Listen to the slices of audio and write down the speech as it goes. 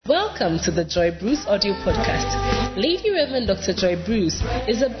Welcome to the Joy Bruce audio podcast. Lady Reverend Dr. Joy Bruce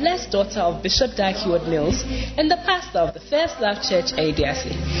is a blessed daughter of Bishop Dag Heward-Mills and the pastor of the Firstlove Church,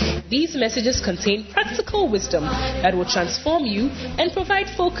 Ayeduase. These messages contain practical wisdom that will transform you and provide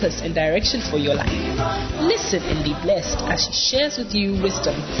focus and direction for your life. Listen and be blessed as she shares with you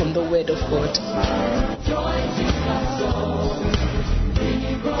wisdom from the Word of God.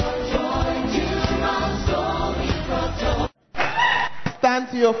 Stand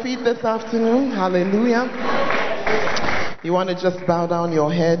to your feet this afternoon. Hallelujah. You want to just bow down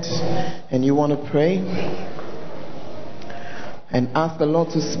your head and you want to pray and ask the Lord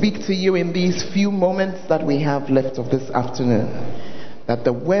to speak to you in these few moments that we have left of this afternoon. That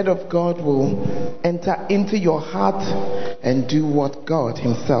the Word of God will enter into your heart and do what God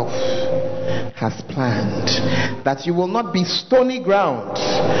Himself has planned. That you will not be stony ground,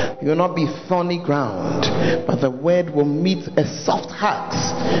 you will not be thorny ground, but the Word will meet a soft heart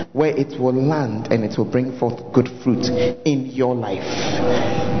where it will land and it will bring forth good fruit in your life.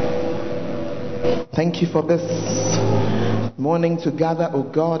 Thank you for this morning to gather, oh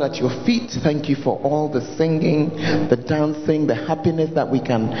God, at your feet. Thank you for all the singing, the dancing, the happiness that we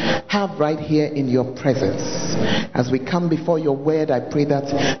can have right here in your presence. As we come before your word, I pray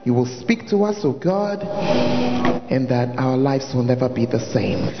that you will speak to us, oh God, and that our lives will never be the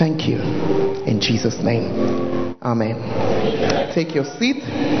same. Thank you. In Jesus' name. Amen. Take your seat.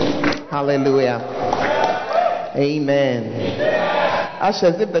 Hallelujah. Amen.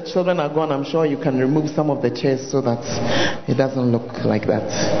 Ushers, if the children are gone, I'm sure you can remove some of the chairs so that it doesn't look like that.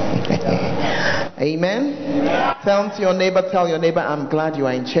 Amen. Tell your neighbor, I'm glad you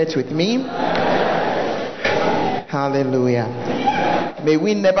are in church with me. Hallelujah. May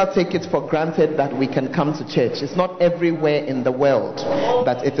we never take it for granted that we can come to church. It's not everywhere in the world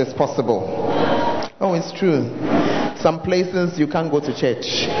that it is possible. Oh, it's true. Some places you can't go to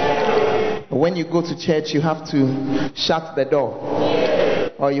church. When you go to church, you have to shut the door,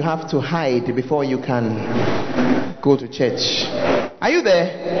 or you have to hide before you can go to church. Are you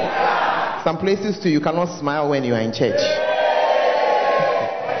there? Yeah. Some places too, you cannot smile when you are in church.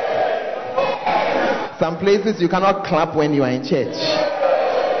 Some places you cannot clap when you are in church.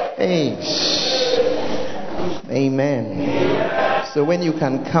 Hey. Amen. So when you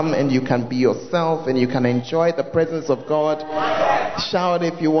can come and you can be yourself and you can enjoy the presence of God, shout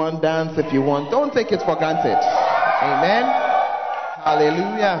if you want, dance if you want. Don't take it for granted. Amen.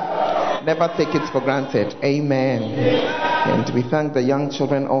 Hallelujah. Never take it for granted. Amen. And we thank the young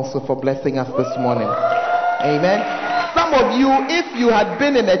children also for blessing us this morning. Amen. Some of you, if you had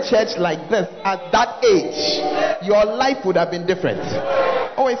been in a church like this at that age, your life would have been different.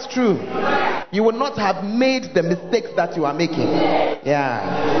 Oh, it's true. You would not have made the mistakes that you are making.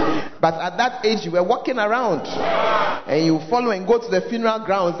 Yeah. But at that age, you were walking around and you follow and go to the funeral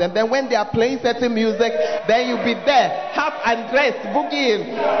grounds, and then when they are playing certain music, then you'll be there, half undressed, boogieing.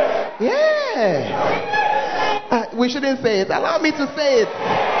 Yeah. We shouldn't say it. Allow me to say it.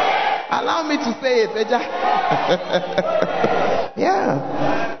 Allow me to say it.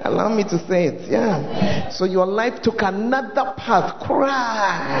 Yeah. Allow me to say it. Yeah. So your life took another path.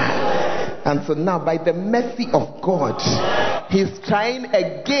 Cry. And so now, by the mercy of God, He's trying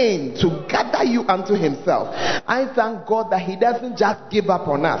again to gather you unto Himself. I thank God that He doesn't just give up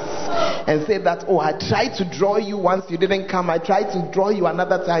on us and say that, oh, I tried to draw you once, you didn't come. I tried to draw you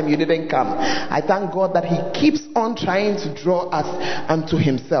another time, you didn't come. I thank God that He keeps on trying to draw us unto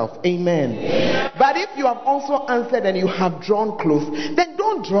Himself. Amen. But if you have also answered and you have drawn close, then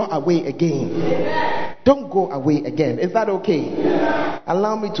don't draw away again. Don't go away again. Is that okay?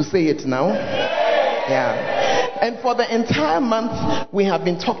 Allow me to say it now. Yeah. And for the entire month, we have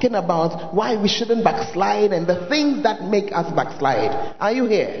been talking about why we shouldn't backslide and the things that make us backslide. Are you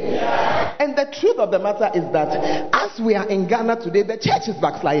here? Yeah. And the truth of the matter is that as we are in Ghana today, the church is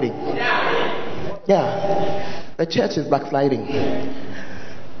backsliding. Yeah. The church is backsliding.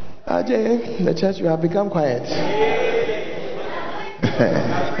 Ajay, the church, you have become quiet.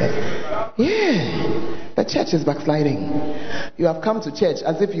 Yeah. The church is backsliding. You have come to church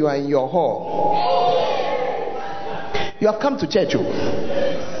as if you are in your hall. You have come to church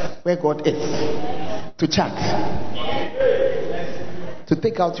where God is, to chat, to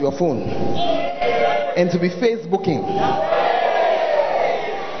take out your phone, and to be Facebooking.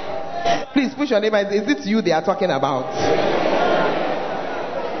 Please push your neighbor. Is it you they are talking about?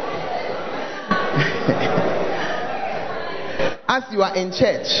 As you are in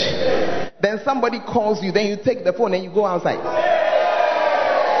church, then somebody calls you, then you take the phone and you go outside.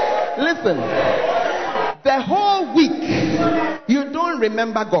 Listen, the whole week you don't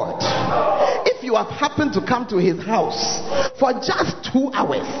remember God. If if you have happened to come to his house for just 2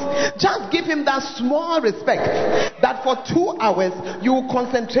 hours, just give him that small respect that for 2 hours you will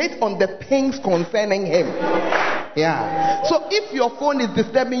concentrate on the things concerning him. Yeah. So if your phone is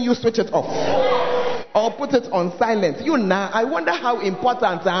disturbing you, switch it off or put it on silent. I wonder how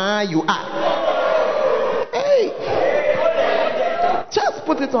important you are. Hey, just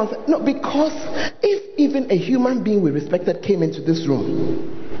put it on. No, because if even a human being we respected came into this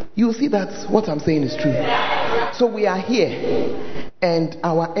room, you see that what I'm saying is true. So we are here, and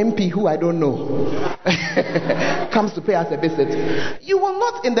our MP, who I don't know, comes to pay us a visit. You will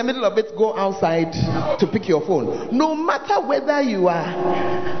not in the middle of it go outside to pick your phone, no matter whether you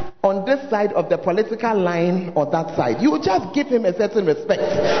are on this side of the political line or that side. You will just give him a certain respect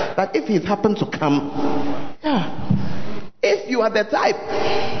that if he's happened to come, if you are the type,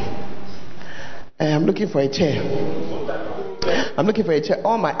 I'm looking for a chair.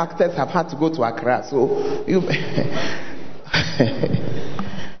 All my actors have had to go to Accra, so you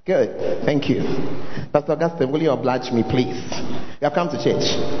good. Thank you. Pastor Augustine, will you oblige me, please? You have come to church.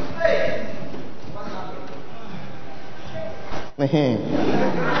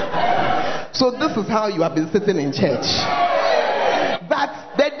 So this is how you have been sitting in church. But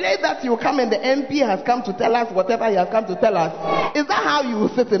the day that you come and the MP has come to tell us whatever he has come to tell us, is that how you will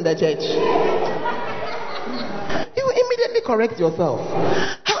sit in the church? You immediately correct yourself.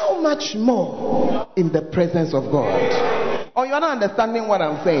 How much more in the presence of God? Or you are not understanding what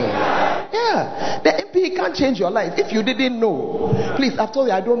I'm saying? Yeah. The MP can't change your life. If you didn't know, please, I've told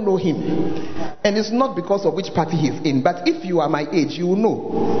you I don't know him. And it's not because of which party he's in. But if you are my age, you will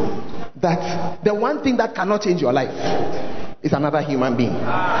know that the one thing that cannot change your life is another human being.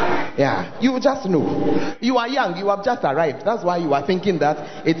 Yeah, you just know. You are young, you have just arrived. That's why you are thinking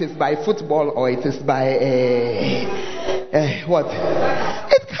that it is by football or it is by what?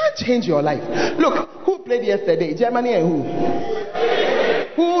 It can't change your life. Look, who played yesterday? Germany and who?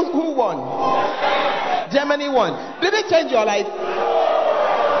 Who won? Germany won. Did it change your life?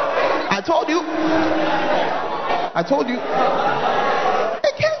 I told you.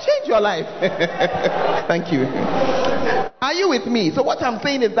 It can't change your life. Thank you. Are you with me? So what I'm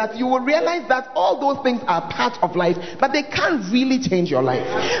saying is that you will realize that all those things are part of life, but they can't really change your life.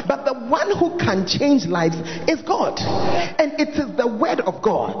 But the one who can change lives is God. And it is the word of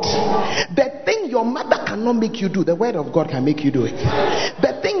God. The thing your mother cannot make you do, the word of God can make you do it.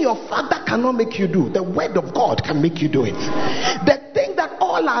 The thing your father cannot make you do, the word of God can make you do it. The thing that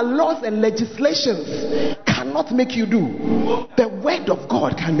all our laws and legislations cannot make you do, the word of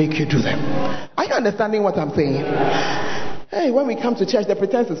God can make you do them. Are you understanding what I'm saying? Hey, when we come to church, the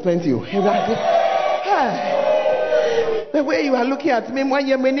pretense is plenty. The way you are looking at me, when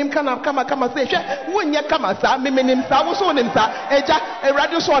you come say,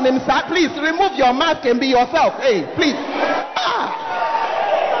 please remove your mask and be yourself. Hey, please. Yeah.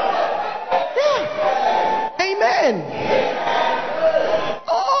 Amen.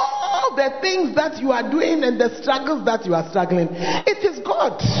 All the things that you are doing and the struggles that you are struggling, it is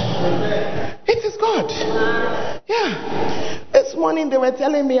God. It is God. Yeah. This morning they were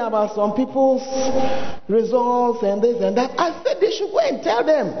telling me about some people's results and this and that. I said they should go and tell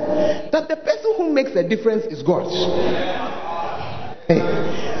them that the person who makes a difference is God. Hey.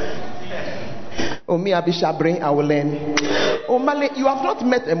 Oh, me, Abisha, bring our land. Oh, Male, you have not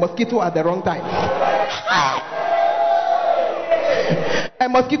met a mosquito at the wrong time. A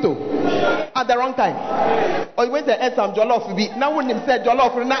mosquito at the wrong time. Or you went to eat some jollof. Now when him said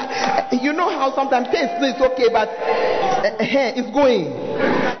jollof, you know how sometimes taste is okay, but it's going.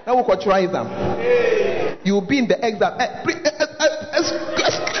 Now we could try them. You'll be in the exam.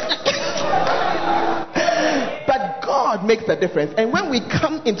 But God makes a difference. And when we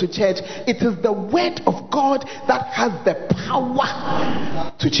come into church, it is the word of God that has the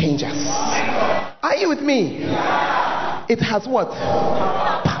power to change us. Are you with me? It has what?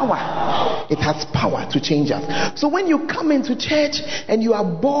 Power. It has power to change us. So when you come into church and you are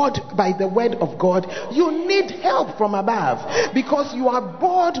bored by the word of God, you need help from above, because you are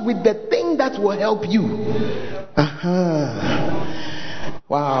bored with the thing that will help you.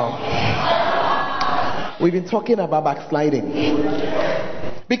 Wow. We've been talking about backsliding.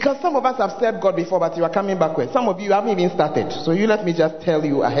 Because some of us have served God before, but you are coming backwards. Some of you haven't even started. So you let me just tell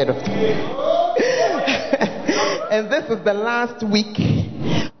you ahead of time. And this is the last week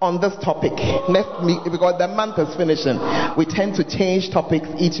on this topic. Next week, because the month is finishing, we tend to change topics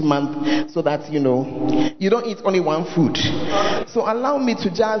each month so that, you don't eat only one food. So allow me to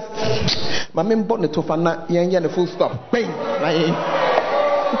just full stop. Bang!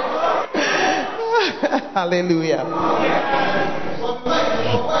 Hallelujah.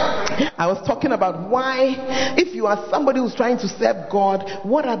 I was talking about why, if you are somebody who's trying to serve God,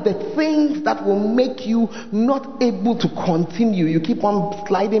 what are the things that will make you not able to continue? You keep on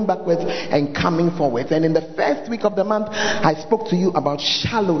sliding backwards and coming forward. And in the first week of the month, I spoke to you about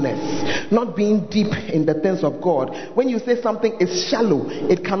shallowness, not being deep in the things of God. When you say something is shallow,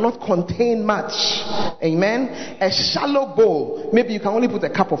 it cannot contain much. Amen. A shallow bowl, maybe you can only put a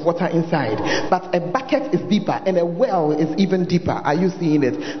cup of water inside, but a bucket is deeper and a well is even deeper. Are you seeing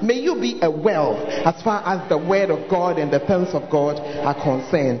it? May you be a well as far as the word of God and the things of God are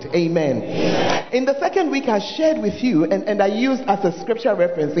concerned. Amen. In the second week, I shared with you, and I used as a scripture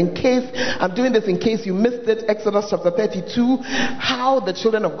reference, in case I'm doing this in case you missed it, Exodus chapter 32, how the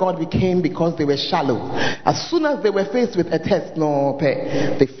children of God became because they were shallow. As soon as they were faced with a test,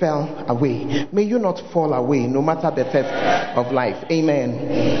 they fell away. May you not fall away, no matter the test of life.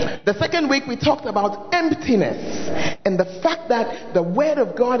 Amen. The second week, we talked about emptiness and the fact that the word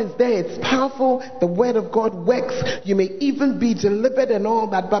of God is there. It's powerful. The word of God works. You may even be delivered and all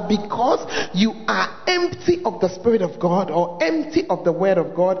that, but because you are empty of the Spirit of God or empty of the word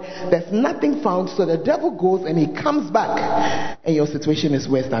of God, there's nothing found. So the devil goes and he comes back and your situation is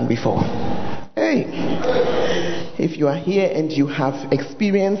worse than before. Hey, if you are here and you have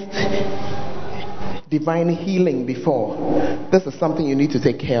experienced divine healing before, this is something you need to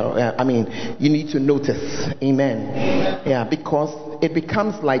take care of. You need to notice. Amen. Yeah, because it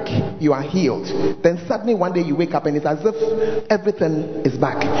becomes like you are healed. Then suddenly one day you wake up and it's as if everything is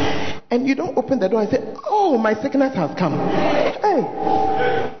back. And you don't open the door and say, oh, my sickness has come. Hey,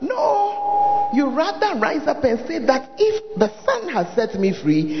 no. You rather rise up and say that if the Son has set me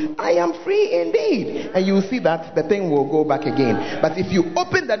free, I am free indeed. And you will see that the thing will go back again. But if you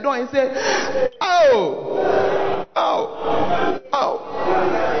open the door and say, oh,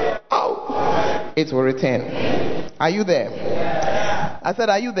 it will return. Are you there? I said,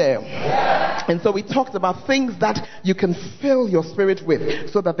 are you there? And so we talked about things that you can fill your spirit with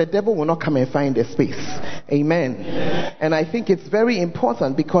so that the devil will not come and find a space. Amen. And I think it's very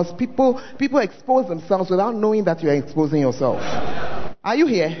important because people expose themselves without knowing that you're exposing yourself. Are you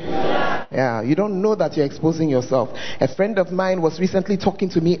here? Yeah, you don't know that you're exposing yourself. A friend of mine was recently talking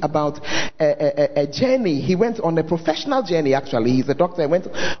to me about a journey. He went on a professional journey, actually. He's a doctor. He went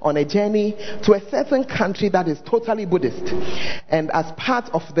on a journey to a certain country that is totally Buddhist. And as part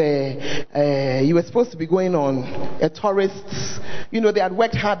of you were supposed to be going on a tourist, they had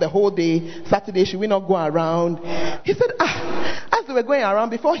worked hard the whole day. Saturday, should we not go around? He said, as they were going around,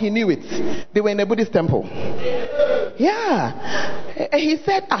 before he knew it, they were in a Buddhist temple. Yeah. And he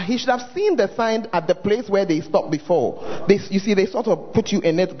said, he should have seen the sign at the place where they stopped before. They sort of put you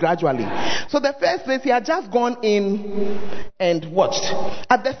in it gradually. So the first place, he had just gone in and watched.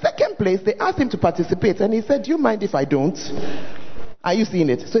 At the second place, they asked him to participate. And he said, do you mind if I don't? Are you seeing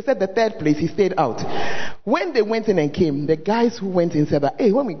it? So he said the third place, he stayed out. When they went in and came, the guys who went in said that,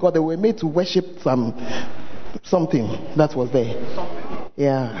 hey, when we got there, we were made to worship something that was there.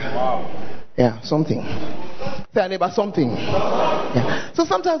 Yeah. Wow. Yeah, something. Say neighbor, something. Yeah. So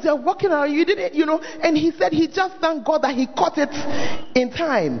sometimes you're walking around, you didn't, and he said he just thanked God that he caught it in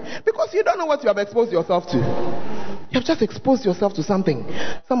time. Because you don't know what you have exposed yourself to. You have just exposed yourself to something.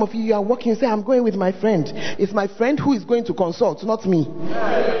 Some of you are walking, you say, I'm going with my friend. It's my friend who is going to consult, not me.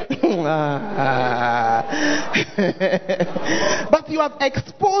 But you have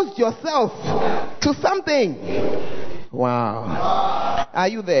exposed yourself to something. Wow. Are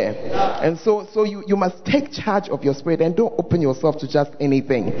you there? And so you must take charge of your spirit and don't open yourself to just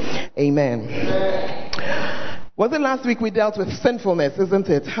anything. Amen. Was it last week we dealt with sinfulness, isn't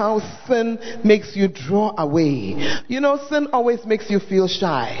it? How sin makes you draw away. Sin always makes you feel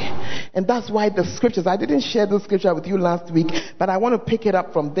shy. And that's why the scriptures, I didn't share the scripture with you last week, but I want to pick it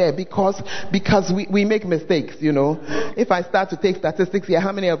up from there because we make mistakes, If I start to take statistics here,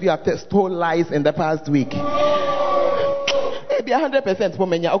 how many of you have told lies in the past week? Maybe 100%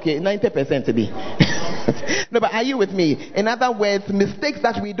 women, okay, 90% today. No, but are you with me? In other words, mistakes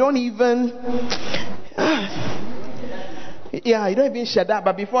that we don't even... you don't even shudder,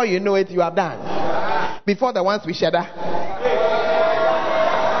 but before you know it, you have done. Before the ones we shudder.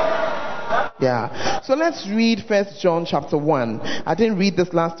 Yeah. So let's read 1 John chapter 1. I didn't read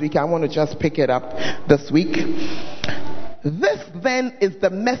this last week. I want to just pick it up this week. This then is the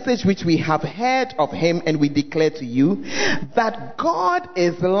message which we have heard of him and we declare to you, that God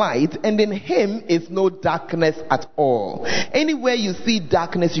is light and in him is no darkness at all. Anywhere you see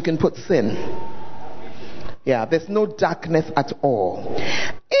darkness, you can put sin. Yeah, there's no darkness at all.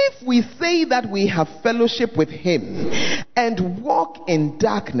 If we say that we have fellowship with him and walk in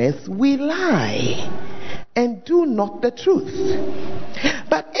darkness, we lie and do not the truth.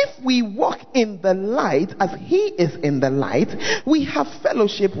 But if we walk in the light as he is in the light, we have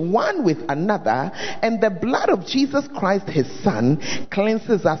fellowship one with another, and the blood of Jesus Christ his Son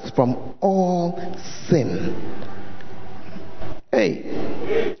cleanses us from all sin.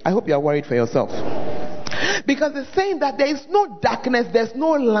 Hey, I hope you are worried for yourself. Because it's saying that there is no darkness, there's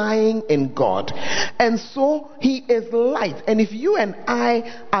no lying in God. And so he is light. And if you and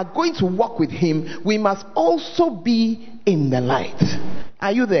I are going to walk with him, we must also be in the light.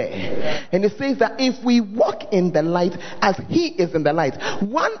 Are you there? And it says that if we walk in the light as he is in the light,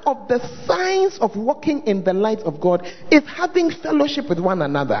 one of the signs of walking in the light of God is having fellowship with one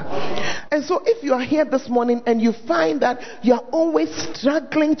another. And so if you are here this morning and you find that you are always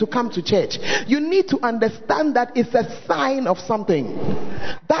struggling to come to church, you need to understand that it's a sign of something.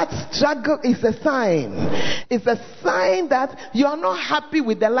 That struggle is a sign. It's a sign that you are not happy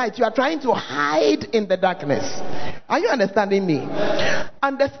with the light. You are trying to hide in the darkness. Are you understanding me?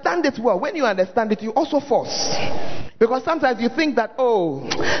 Understand it well. When you understand it, you also force. Because sometimes you think that, oh,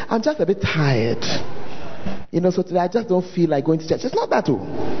 I'm just a bit tired. So today I just don't feel like going to church. It's not that.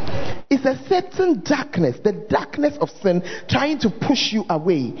 It's a certain darkness, the darkness of sin, trying to push you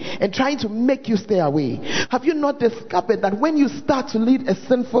away and trying to make you stay away. Have you not discovered that when you start to lead a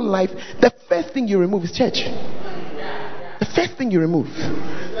sinful life, the first thing you remove is church? The first thing you remove.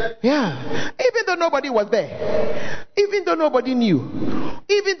 Yeah. Even though nobody was there. Even though nobody knew.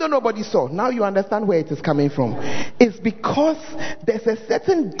 Even though nobody saw. Now you understand where it is coming from. It's because there's a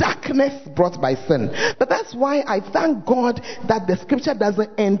certain darkness brought by sin. But that's why I thank God that the scripture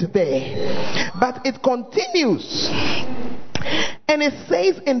doesn't end there. But it continues. And it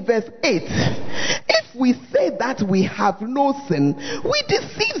says in verse 8, if we say that we have no sin, we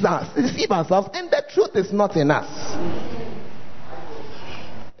deceive ourselves, and the truth is not in us.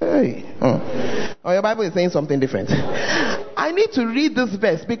 Hey. Oh, your Bible is saying something different. I need to read this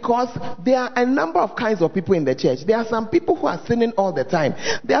verse because there are a number of kinds of people in the church. There are some people who are sinning all the time.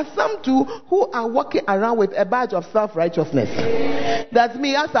 There are some too who are walking around with a badge of self-righteousness. That's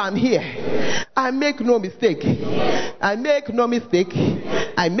me as I'm here. I make no mistake. I make no mistake.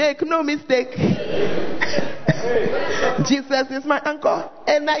 I make no mistake. Jesus is my anchor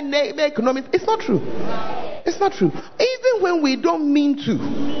and I make no mistake. It's not true. It's not true. Even when we don't mean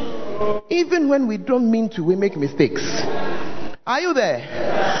to, we make mistakes. Are you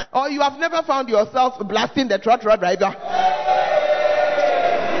there? Or you have never found yourself blasting the trotro driver?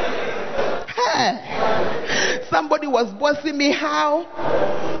 Hey. Somebody was bossing me how?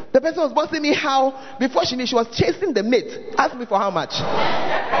 The person was bossing me how? Before she knew, she was chasing the mate. Ask me for how much?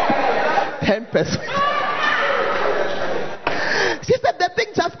 10 pesos. She said the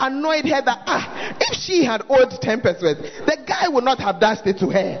thing just annoyed her that if she had owed 10 pesos, the guy would not have dashed it to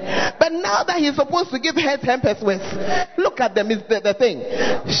her. But now that he's supposed to give her 10 pesos, look at the thing.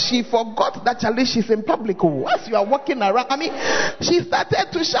 She forgot that Charlie, she's in public. Once you are walking around, she started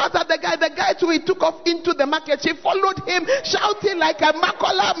to shout at the guy. The guy too, he took off into the market. She followed him, shouting like a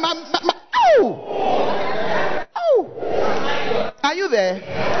makola. Oh! Are you there?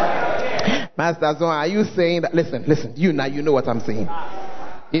 Master Zon, are you saying that? Listen, you know what I'm saying.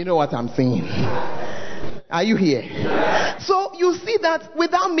 You know what I'm saying. Are you here? So you see that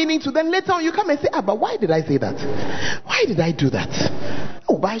without meaning to, then later on you come and say, but why did I say that? Why did I do that?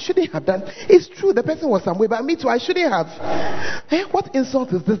 Oh, but I shouldn't have done. It's true, the person was somewhere, but me too, I shouldn't have. What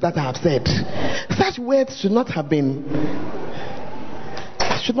insult is this that I have said? Such words should not have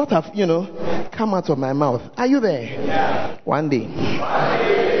come out of my mouth. Are you there? Yeah. One day,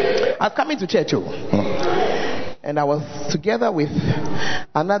 I was coming to church, and I was together with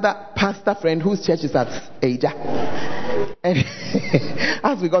another pastor friend whose church is at Ayeduase. And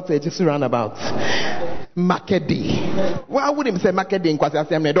as we got to Ayeduase roundabout, market day. Well, I wouldn't say market day in Kwasi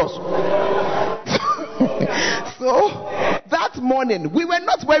Assembly. So that morning, we were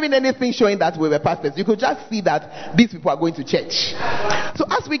not wearing anything showing that we were pastors. You could just see that these people are going to church. So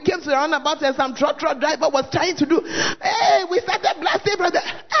as we came to the roundabout, and some truck driver was trying to do, we started blasting, brother.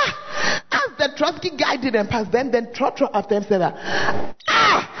 As the Trotsky guy didn't pass, then truck after him said,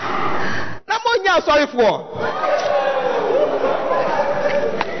 sorry for.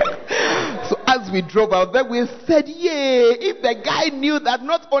 So as we drove out there, we said, if the guy knew that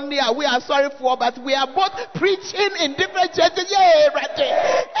not only are we sorry for, but we are both preaching in different churches,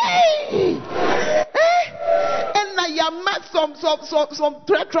 and I met some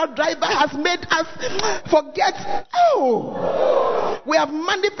truck driver has made us forget. We have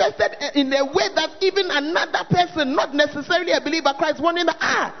manifested in a way that even another person, not necessarily a believer, Christ, wondering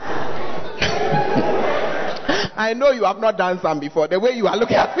I know you have not done some before. The way you are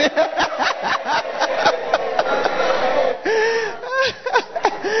looking at me.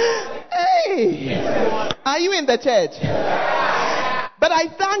 you in the church? But I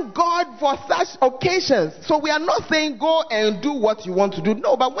thank God for such occasions. So we are not saying go and do what you want to do.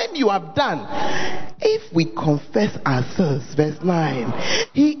 No, but when you have done, if we confess our sins, verse 9,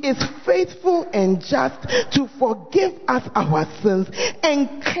 He is faithful and just to forgive us our sins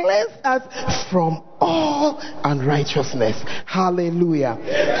and cleanse us from all unrighteousness. Hallelujah.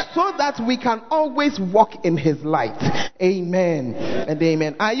 So that we can always walk in His light. Amen and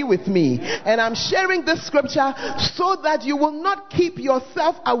amen. Are you with me? And I'm sharing this scripture so that you will not keep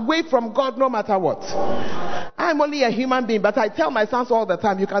yourself away from God no matter what. I'm only a human being, but I tell my sons all the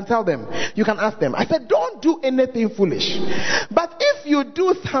time, you can tell them, you can ask them. I said, don't do anything foolish. But if you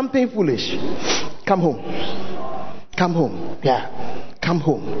do something foolish, come home. Come home. Yeah. Come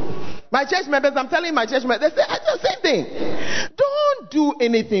home. My church members, I'm telling my church members, they say the same thing. Don't do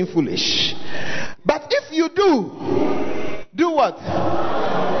anything foolish. But if you do what?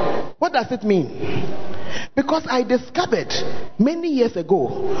 What does it mean? Because I discovered many years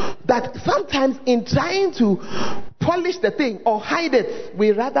ago that sometimes in trying to polish the thing or hide it,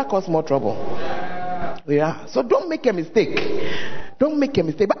 we rather cause more trouble. Yeah. So don't make a mistake. Don't make a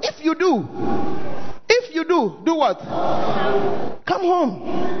mistake. But if you do what? Come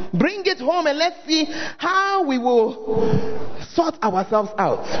home. Bring it home and let's see how we will sort ourselves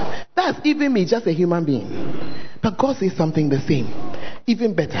out. That's even me, just a human being. But God says something the same.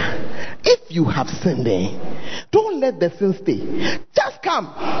 Even better. If you have sinned, don't let the sin stay. Just come.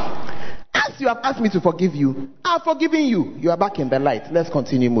 As you have asked me to forgive you, I've forgiven you. You are back in the light. Let's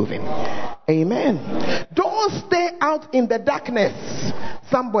continue moving. Amen. Don't stay out in the darkness.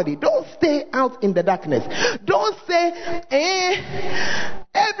 Somebody, don't stay out in the darkness. Don't say,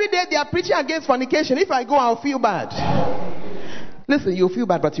 every day they are preaching against fornication. If I go, I'll feel bad. Listen, you'll feel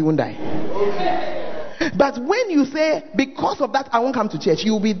bad, but you won't die. But when you say, because of that, I won't come to church,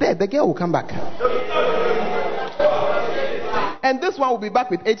 you'll be there. The girl will come back. And this one will be back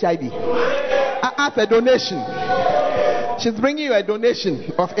with HIV. As a donation. She's bringing you a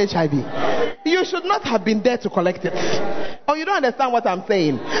donation of HIV. You should not have been there to collect it. Or you don't understand what I'm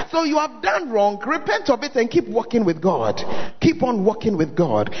saying. So you have done wrong. Repent of it and keep walking with God. Keep on walking with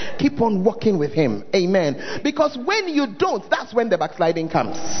God. Keep on walking with Him. Amen. Because when you don't, that's when the backsliding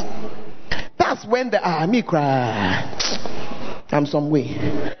comes. That's when me cry. I'm some way.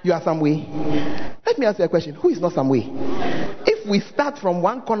 You are some way. Let me ask you a question. Who is not some way? If we start from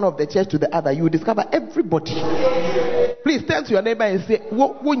one corner of the church to the other, you will discover everybody. Please turn to your neighbor and say,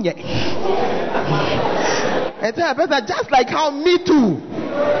 Wunye. And tell a person, just like how me too.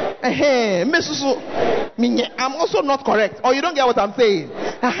 I'm also not correct. Or you don't get what I'm saying.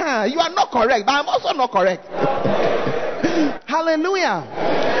 You are not correct, but I'm also not correct. Hallelujah.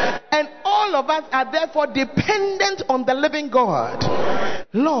 And all of us are therefore dependent on the living God.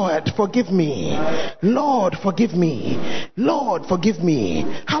 Lord, forgive me. Lord, forgive me. Lord, forgive me.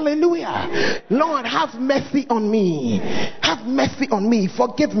 Hallelujah. Lord, have mercy on me. Have mercy on me.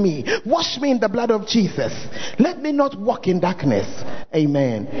 Forgive me. Wash me in the blood of Jesus. Let me not walk in darkness.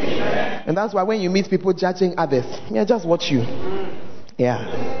 Amen. And that's why when you meet people judging others, just watch you. Yeah.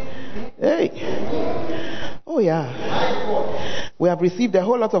 Hey. Oh yeah. We have received a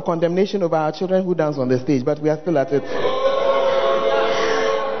whole lot of condemnation over our children who dance on the stage, but we are still at it.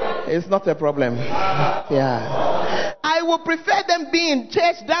 It's not a problem. Yeah. I would prefer them being in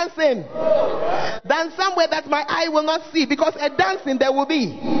church dancing than somewhere that my eye will not see, because a dancing there will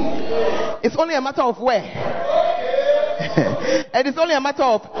be. It's only a matter of where. And it's only a matter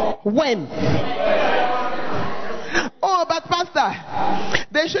of when. Oh, but pastor,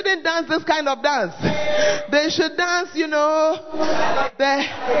 they shouldn't dance this kind of dance. They should dance,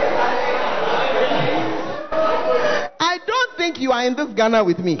 I don't think you are in this Ghana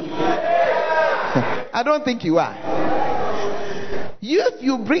with me. I don't think you are.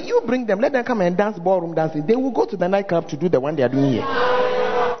 You bring them, let them come and dance ballroom dancing. They will go to the nightclub to do the one they are doing here.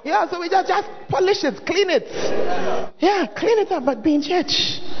 Yeah, so we just polish it, clean it. Yeah, clean it up, but be in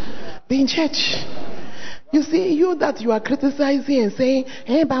church. Be in church. You see, you that you are criticizing and saying,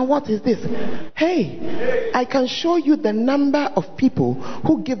 hey, but what is this? Hey, I can show you the number of people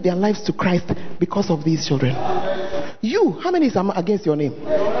who give their lives to Christ because of these children. You, how many is against your name?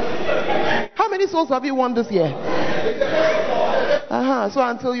 How many souls have you won this year? So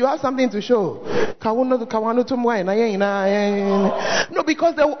until you have something to show. No,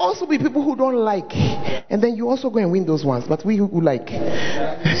 because there will also be people who don't like. And then you also go and win those ones. But we who like.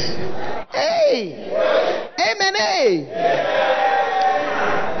 Hey! Amen. Hey.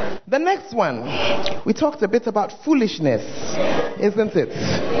 The next one, we talked a bit about foolishness, isn't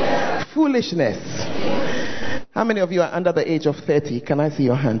it? Foolishness. How many of you are under the age of 30? Can I see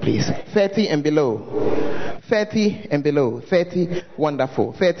your hand, please? 30 and below. 30 and below. 30,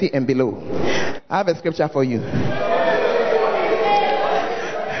 wonderful. 30 and below. I have a scripture for you.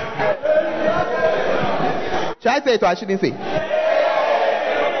 Should I say it or I shouldn't say?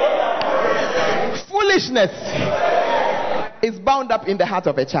 Foolishness is bound up in the heart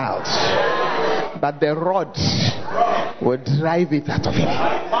of a child, but the rod will drive it out of him.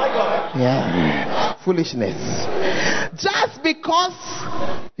 Yeah. Foolishness. Just because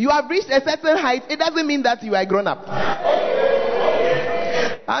you have reached a certain height, it doesn't mean that you are grown up.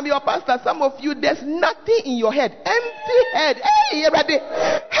 I'm your pastor. Some of you, there's nothing in your head. Empty head. Hey, everybody.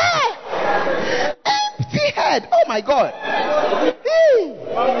 Hey. Empty head. Oh my God. Hey.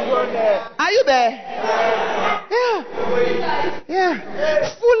 Are you there? Yeah. Yeah.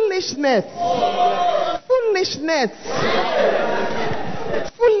 Foolishness. Foolishness.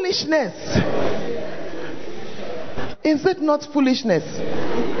 Foolishness. Is it not foolishness?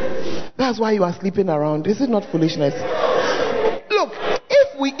 That's why you are sleeping around. Is it not foolishness? Look,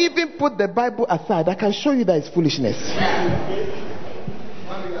 if we even put the Bible aside, I can show you that it's foolishness.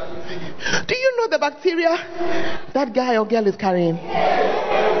 Do you know the bacteria that guy or girl is carrying?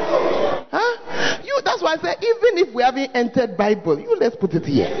 Huh? That's why I said, even if we haven't entered Bible, let's put it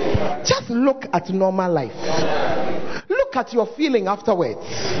here. Just look at normal life. Look at your feeling afterwards.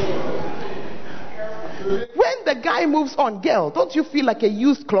 When the guy moves on, girl, don't you feel like a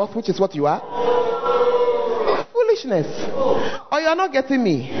used cloth, which is what you are? Foolishness. Or you are not getting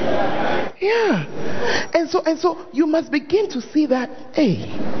me? Yeah. And so you must begin to see that, hey,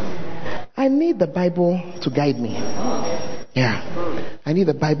 I need the Bible to guide me. Yeah. I need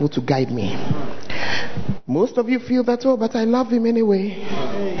the Bible to guide me. Most of you feel that, oh, but I love him anyway.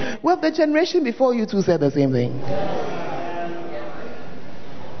 Well, the generation before you two said the same thing.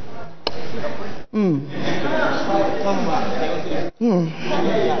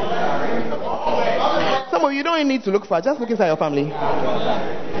 Some of you don't need to look far. Just look inside your family.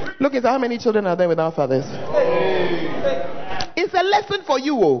 Look at how many children are there without fathers. It's a lesson for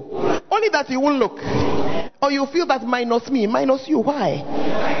you. Only that you won't look. Or you feel that minus me, minus you. Why?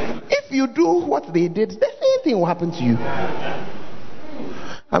 If you do what they did, the same thing will happen to you.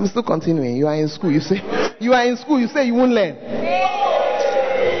 I'm still continuing. You are in school. You say you won't learn.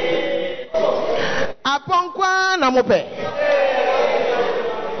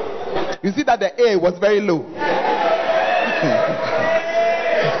 You see that the A was very low.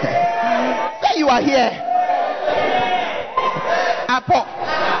 Say you are here. Apo.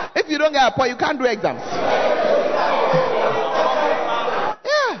 If you don't get Apo, you can't do exams.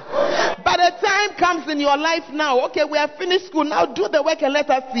 Yeah. By the time comes in your life now, okay, we have finished school. Now do the work and let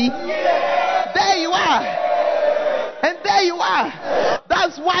us see. There you are. And there you are.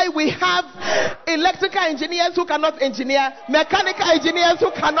 That's why we have electrical engineers who cannot engineer, mechanical engineers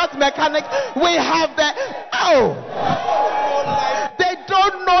who cannot mechanic. We have they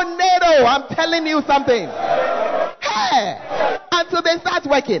don't know NATO. I'm telling you something. Hey, until they start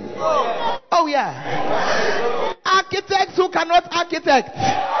working. Oh yeah. Architects who cannot architect.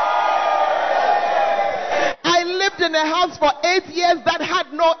 I lived in a house for 8 years that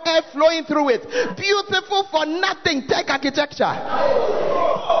had no air flowing through it. Beautiful for nothing. Take architecture.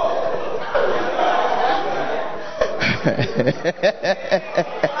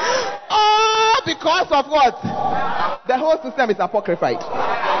 Oh, because of what? The whole system is apocryphal.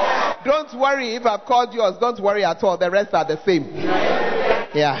 Don't worry if I've called yours. Don't worry at all. The rest are the same.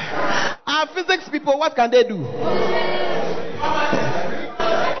 Yeah. Our physics people, what can they do?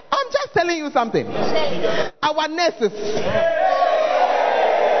 Telling you something. Our nurses.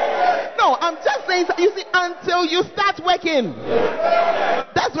 No, I'm just saying, you see, until you start working,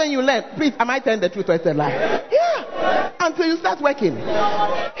 that's when you learn. Please, am I telling the truth or is it a lie? Yeah. Until you start working.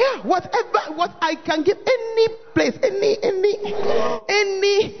 Yeah. What I can give, any place, any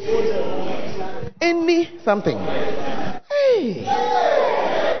something. Hey.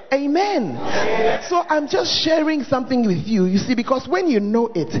 Amen. So I'm just sharing something with you. You see, because when you know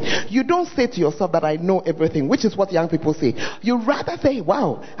it, you don't say to yourself that I know everything, which is what young people say. You rather say,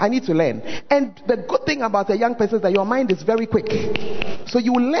 wow, I need to learn. And the good thing about a young person is that your mind is very quick. So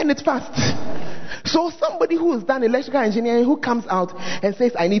you will learn it fast. So somebody who has done electrical engineering who comes out and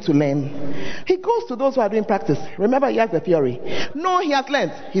says, I need to learn, he goes to those who are doing practice. Remember, he has the theory. No, he has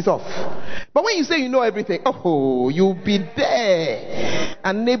learned. He's off. But when you say you know everything, oh, you'll be there,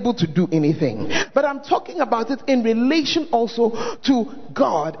 unable to do anything. But I'm talking about it in relation also to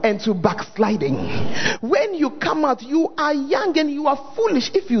God and to backsliding. When you come out, you are young and you are foolish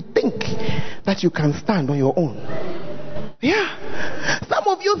if you think that you can stand on your own. Yeah. Some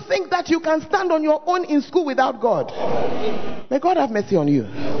of you think that you can stand on your own in school without God. May God have mercy on you.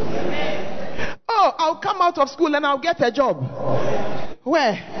 Oh, No, I'll come out of school and I'll get a job.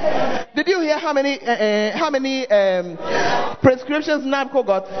 Where? Did you hear how many prescriptions NABCO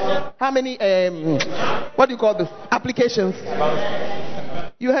got? How many what do you call this? Applications?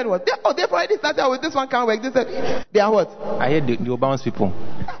 You heard what? They've already started with this one can't work. They are what? I heard they'll bounce people.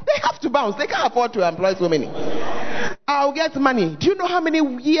 They have to bounce. They can't afford to employ so many. I'll get money. Do you know how many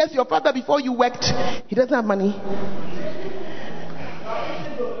years your father before you worked? He doesn't have money.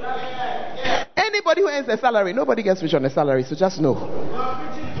 Anybody who earns a salary, nobody gets rich on a salary, so just know.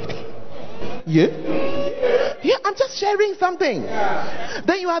 Yeah, I'm just sharing something.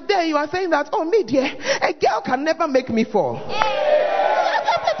 Then you are there, you are saying that, oh, me dear, a girl can never make me fall.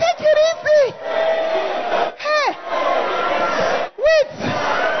 Take it easy. Hey, wait.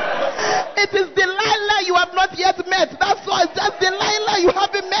 It is Delilah you have not yet met. That's all. It's just Delilah you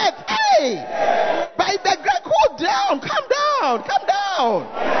haven't met. Hey, by the grace, cool down, calm down, calm down.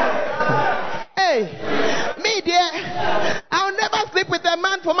 Hey, me dear, I'll never sleep with a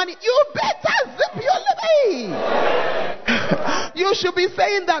man for money. You better zip your lip. Hey. You should be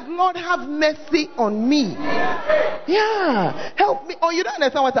saying that, Lord, have mercy on me. Yeah, help me. Oh, you don't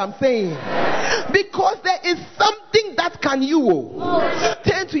understand what I'm saying? Because there is something that can you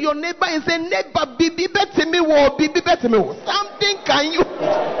turn to your neighbor and say, neighbor, bibi better me, bibi better me. Something can you.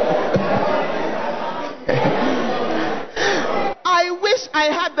 I wish I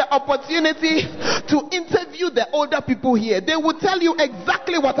had the opportunity to interview the older people here. They would tell you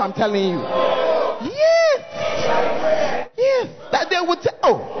exactly what I'm telling you. Yes, that they would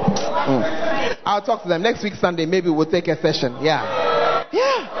tell. I'll talk to them next week Sunday. Maybe we'll take a session. Yeah.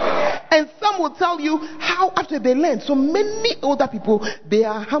 And some will tell you how after they learn. So many older people, they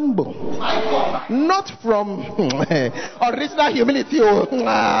are humble, not from original humility.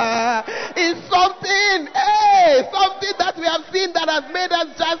 It's something, something that we have seen that has made us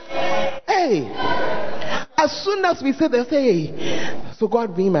just, As soon as we say, they say, so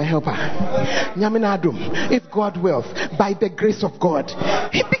God be my helper. If God wills, by the grace of God.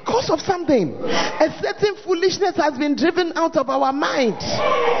 Because of something, a certain foolishness has been driven out of our mind.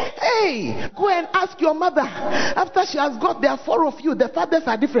 Hey, go and ask your mother. After she has got there, 4 of you, the fathers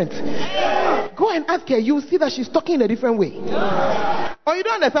are different. Go and ask her. You will see that she's talking in a different way. Oh, you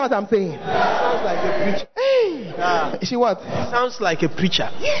don't understand what I'm saying? Sounds like a preacher. Hey, she what? Sounds like a preacher.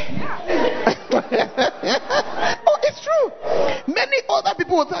 Oh, it's true. Many other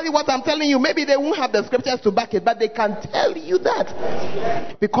people will tell you what I'm telling you. Maybe they won't have the scriptures to back it, but they can tell you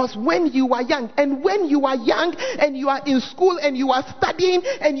that. Because when you are young, and you are in school and you are studying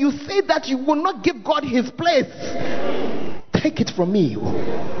and you say that you will not give God his place, take it from me.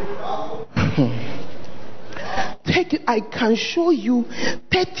 Take it. I can show you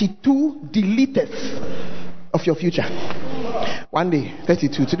 32 deleters of your future. One day,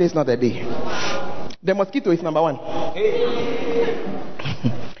 32. Today is not the day. The mosquito is number 1.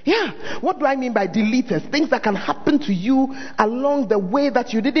 Yeah. What do I mean by deleters? Things that can happen to you along the way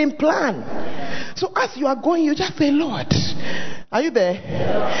that you didn't plan. So as you are going, you just say, Lord, are you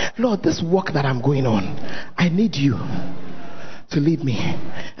there? Lord, this walk that I'm going on, I need you to lead me.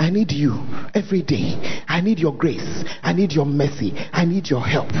 I need you every day. I need your grace. I need your mercy. I need your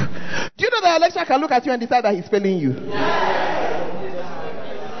help. Do you know that Alexa can look at you and decide that he's failing you?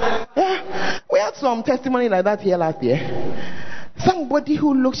 Yeah. We had some testimony like that here last year. Somebody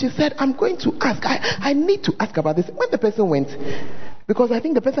who looked, she said, I'm going to ask. I need to ask about this. When the person went, because I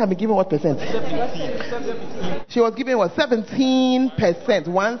think the person had been given what percent? She was given what?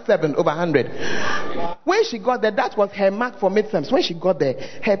 17%. 17 over 100. When she got there, that was her mark for midterms. When she got there,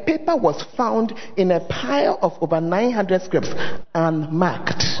 her paper was found in a pile of over 900 scripts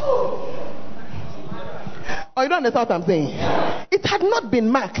unmarked. Oh, you don't understand what I'm saying? It had not been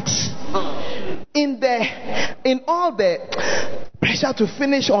marked. In all the pressure to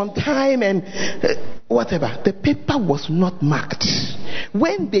finish on time and whatever, the paper was not marked.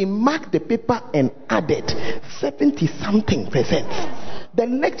 When they marked the paper and added 70-something%, the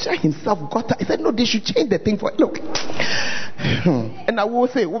lecturer himself got her. He said, no, they should change the thing for it. Look. And I will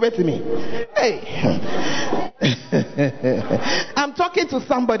say, over to me. Hey. I'm talking to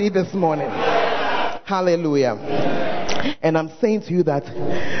somebody this morning. Hallelujah. And I'm saying to you that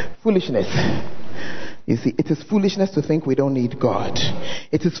foolishness. You see, it is foolishness to think we don't need God.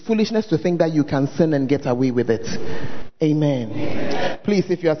 It is foolishness to think that you can sin and get away with it. Amen. Please,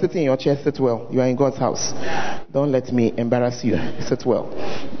 if you are sitting in your chair, sit well. You are in God's house. Don't let me embarrass you. Sit well.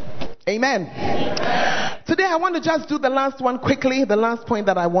 Amen. Today I want to just do the last one quickly. The last point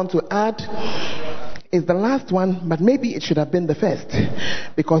that I want to add is the last one, but maybe it should have been the first,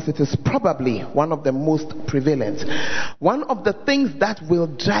 because it is probably one of the most prevalent. One of the things that will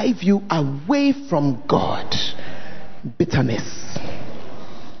drive you away from God: bitterness.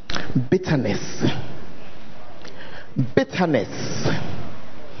 Bitterness. Bitterness.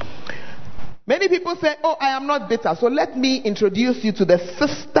 Many people say, oh, I am not bitter. So let me introduce you to the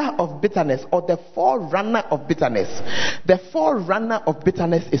sister of bitterness, or the forerunner of bitterness. The forerunner of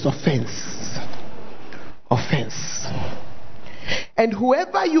bitterness is offense. Offense. And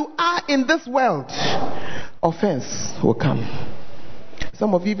whoever you are in this world, offense will come.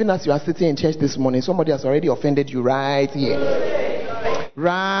 Some of you, even as you are sitting in church this morning, somebody has already offended you right here.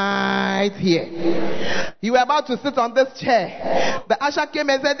 Right here. You were about to sit on this chair. The usher came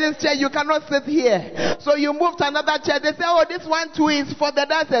and said, this chair, you cannot sit here. So you moved to another chair. They said, oh, this one too is for the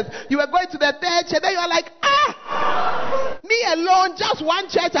dancers. You were going to the third chair. Then you are like, me alone, just one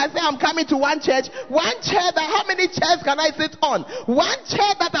church. I say I'm coming to one church. One chair. That how many chairs can I sit on? One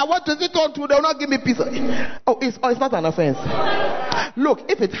chair that I want to sit on to, they will not give me peace. Oh, it's not an offense. Look,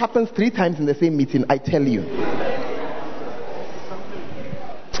 if it happens 3 times in the same meeting, I tell you.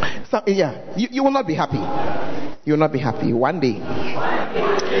 So, you will not be happy. You will not be happy. One day,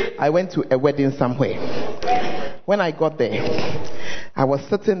 I went to a wedding somewhere. When I got there, I was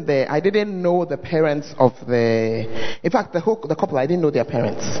sitting there. I didn't know the parents of in fact, the couple, I didn't know their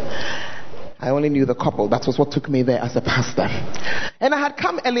parents. I only knew the couple. That was what took me there as a pastor. And I had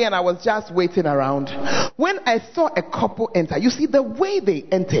come early and I was just waiting around. When I saw a couple enter, you see the way they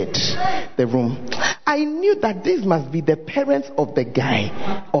entered the room, I knew that this must be the parents of the guy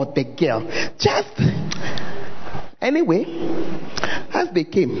or the girl. Anyway, as they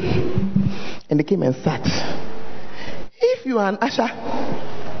came, and they came and sat. If you are an usher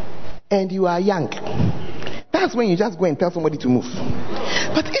and you are young, that's when you just go and tell somebody to move.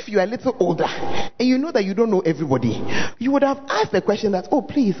 But if you are a little older and you know that you don't know everybody, you would have asked the question that, oh,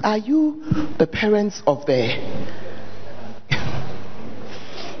 please, are you the parents of the...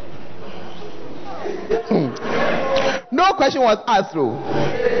 No question was asked through.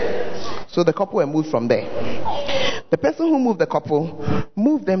 So the couple were moved from there. The person who moved the couple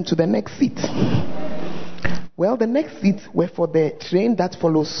moved them to the next seat. Well, the next seats were for the train that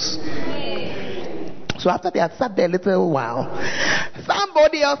follows. So after they had sat there a little while,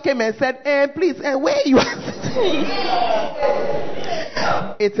 somebody else came and said, please, where you are sitting?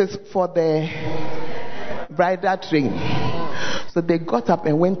 It is for the bridal train. So they got up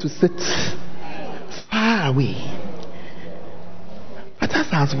and went to sit far away. But as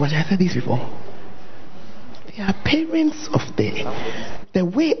I was watching, I said, these people, they are parents of the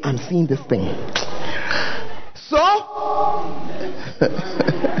way I'm seeing this thing. So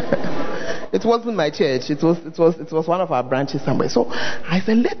it wasn't my church. It was one of our branches somewhere. So I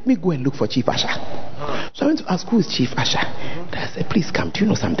said, let me go and look for Chief Usher. So I went to ask, who is Chief Usher? I said, please come. Do you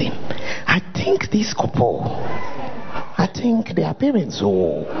know something? I think this couple, they are parents.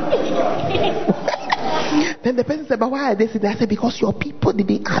 Oh. Then the person said, but why are they sitting there? I said, because your people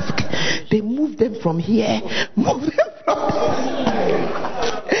didn't ask. They moved them from here.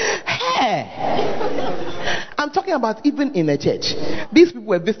 Hey. I'm talking about even in a church. These people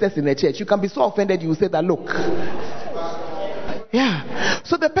were visitors in a church. You can be so offended, you will say that, look. Yeah.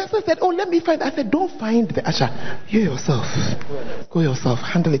 So the person said, oh, let me find. I said, don't find the usher. You yourself. Go yourself.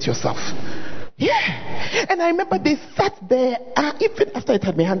 Handle it yourself. Yeah. And I remember they sat there, even after it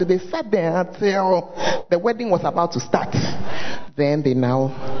had been handled, they sat there until the wedding was about to start. Then they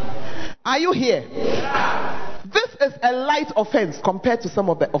now... Are you here? This is a light offense compared to some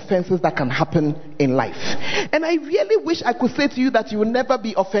of the offenses that can happen in life. And I really wish I could say to you that you will never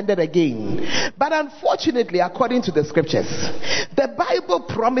be offended again. But unfortunately, according to the scriptures, the Bible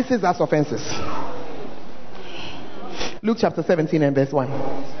promises us offenses. Luke chapter 17 and verse 1.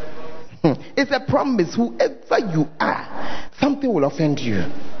 It's a promise. Whoever you are, something will offend you.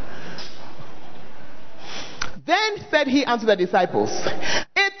 Then said he unto the disciples,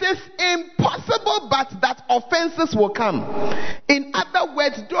 it is impossible but that offenses will come. In other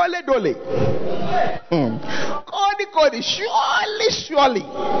words, dole. Kodi, surely.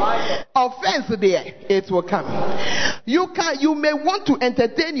 Offense there, it will come. You may want to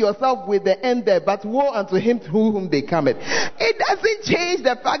entertain yourself with the end there, but woe unto him through whom they come. It doesn't change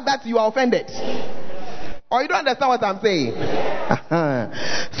the fact that you are offended. Or you don't understand what I'm saying?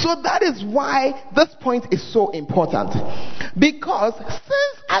 So that is why this point is so important. Because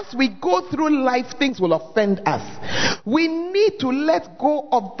since as we go through life, things will offend us. We need to let go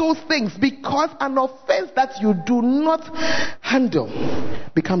of those things, because an offense that you do not handle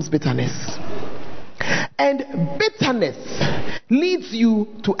becomes bitterness. And bitterness leads you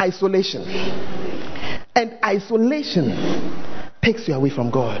to isolation. And isolation takes you away from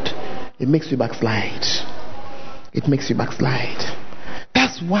God. It makes you backslide. It makes you backslide.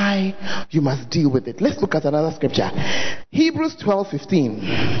 That's why you must deal with it. Let's look at another scripture. Hebrews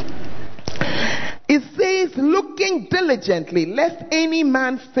 12:15. It says, looking diligently, lest any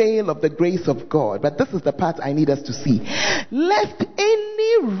man fail of the grace of God. But this is the part I need us to see. Lest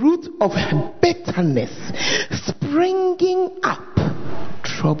any root of bitterness springing up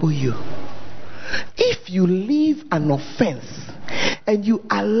trouble you. If you leave an offense and you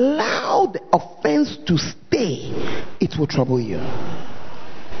allow the offense to stay, it will trouble you.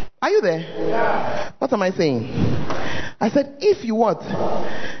 Are you there? Yeah. What am I saying? I said, if you what?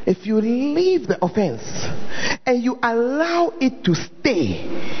 If you leave the offense and you allow it to stay,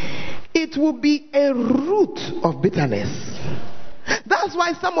 it will be a root of bitterness. That's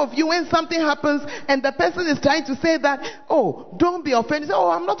why some of you, when something happens and the person is trying to say that, oh, don't be offended. Oh,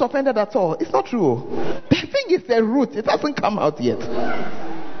 I'm not offended at all. It's not true. The thing is a root. It hasn't come out yet.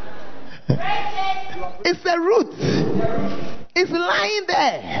 It's a root. It's lying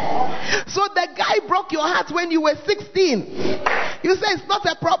there. So the guy broke your heart when you were 16. You say it's not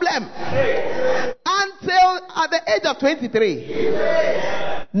a problem. Until at the age of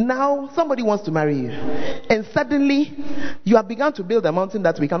 23. Now somebody wants to marry you. And suddenly you have begun to build a mountain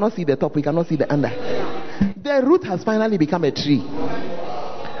that we cannot see the top, we cannot see the under. The root has finally become a tree.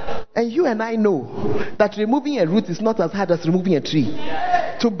 And you and I know that removing a root is not as hard as removing a tree.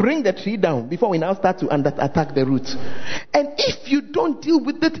 To bring the tree down before we now start to attack the root. And if you don't deal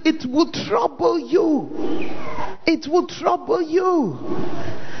with it, it will trouble you. It will trouble you.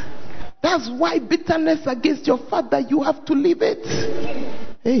 That's why bitterness against your father, you have to leave it.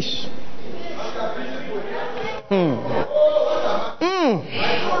 Ish.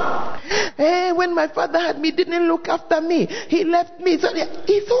 Hey, when my father had me, didn't look after me. He left me. So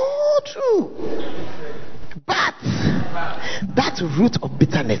it's all true. But that root of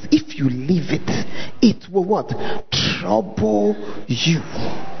bitterness, if you leave it, it will what? Trouble you.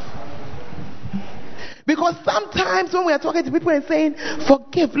 Because sometimes when we are talking to people and saying,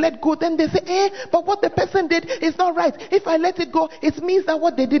 forgive, let go, then they say, but what the person did is not right. If I let it go, it means that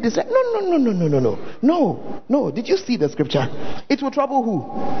what they did is right. No. Did you see the scripture? It will trouble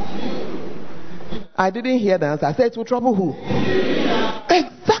who? I didn't hear the answer. I said it will trouble who?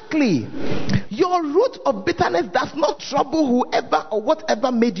 Exactly. Your root of bitterness does not trouble whoever or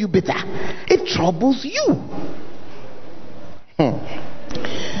whatever made you bitter. It troubles you.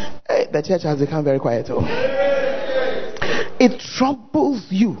 The church has become very quiet. It troubles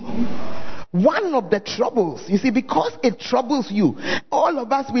you. One of the troubles, you see, because it troubles you, all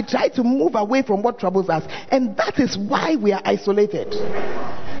of us, we try to move away from what troubles us. And that is why we are isolated.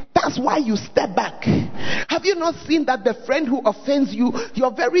 That's why you step back. Have you not seen that the friend who offends you,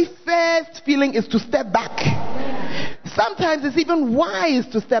 your very first feeling is to step back? Sometimes it's even wise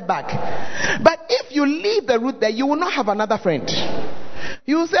to step back. But if you leave the root there, you will not have another friend.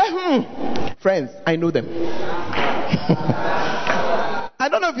 You will say, friends, I know them. I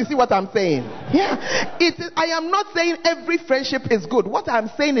don't know if you see what I'm saying. Yeah. I am not saying every friendship is good. What I'm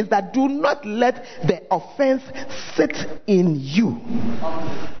saying is that do not let the offense sit in you.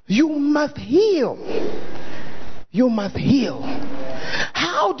 You must heal. You must heal.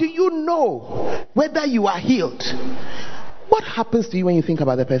 How do you know whether you are healed? What happens to you when you think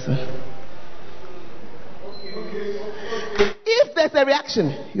about the person? If there's a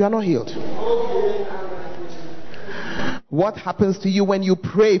reaction, you are not healed. What happens to you when you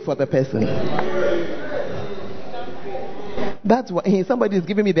pray for the person? That's what somebody is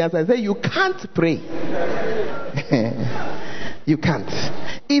giving me the answer. I say you can't pray. You can't.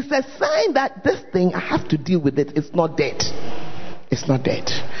 It's a sign that this thing, I have to deal with it. It's not dead. It's not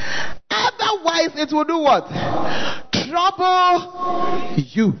dead. Otherwise, it will do what? Trouble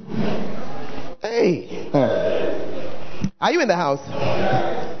you. Hey. Are you in the house?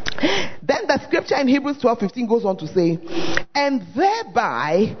 Then the scripture in Hebrews 12:15 goes on to say, and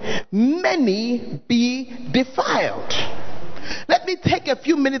thereby many be defiled. Let me take a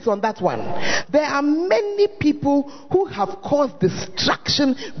few minutes on that one. There are many people who have caused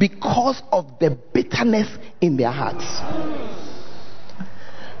destruction because of the bitterness in their hearts.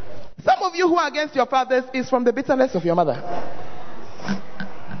 Some of you who are against your fathers is from the bitterness of your mother.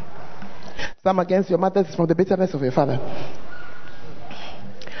 Some against your mothers is from the bitterness of your father.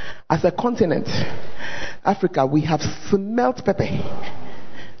 As a continent, Africa, we have smelt pepper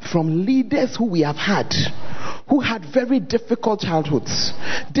from leaders who we have had, who had very difficult childhoods,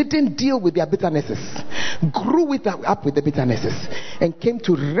 didn't deal with their bitternesses, grew it up with the bitternesses, and came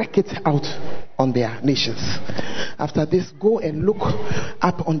to wreak it out on their nations. after this, go and look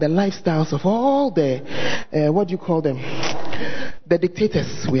up on the lifestyles of all the, what do you call them? The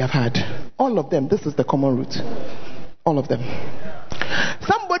dictators we have had. All of them. This is the common root. All of them.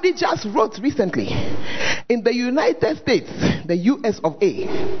 Somebody just wrote recently, in the United States, the US of A,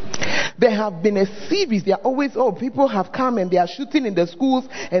 there have been a series. They are always, people have come and they are shooting in the schools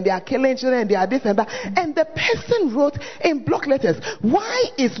and they are killing children and they are this and that. And the person wrote in block letters, why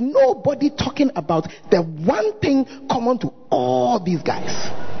is nobody talking about the one thing common to all these guys?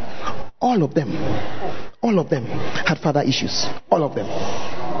 All of them had father issues. All of them.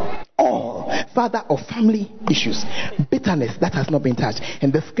 All father or family issues. Bitterness that has not been touched.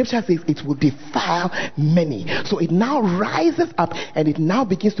 And the scripture says it will defile many. So it now rises up and it now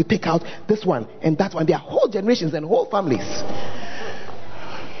begins to take out this one and that one. There are whole generations and whole families.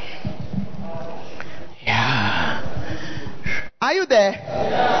 Yeah. Are you there?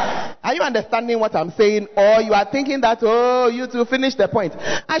 Yeah. Are you understanding what I'm saying? Or you are thinking that, you to finish the point.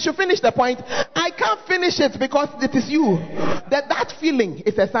 I should finish the point. I can't finish it because it is you. That feeling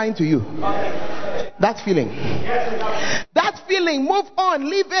is assigned to you. That feeling. That feeling, move on,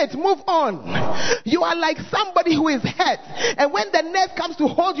 leave it, move on. You are like somebody who is hurt. And when the nurse comes to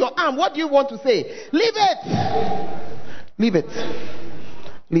hold your arm, what do you want to say? Leave it. Leave it.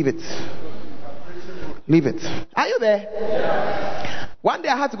 Leave it. Leave it. Are you there? Yeah. One day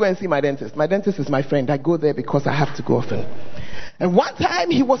I had to go and see my dentist. My dentist is my friend. I go there because I have to go often. And one time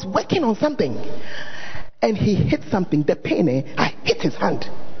he was working on something and he hit something. The pain, I hit his hand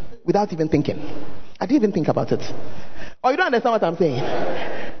without even thinking. I didn't even think about it. Oh, you don't understand what I'm saying?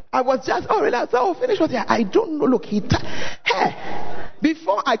 I was just, relax, finish what here. I don't know. Look,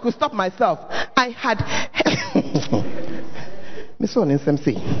 before I could stop myself, I had Miss One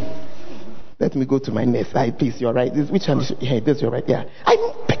SMC. Let me go to my nest. Please, you're right. Which hand? This, you're right. Yeah. I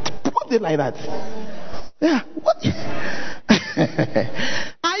put it like that. Yeah. What?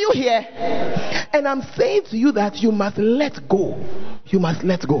 Are you here? And I'm saying to you that you must let go. You must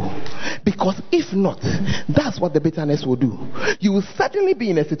let go. Because if not, that's what the bitterness will do. You will certainly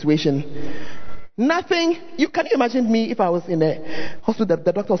be in a situation. Nothing. Can you imagine me if I was in a hospital?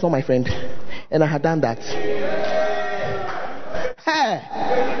 The doctor saw my friend, and I had done that. Hey.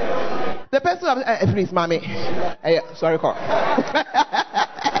 The person, please, mommy. Sorry, call.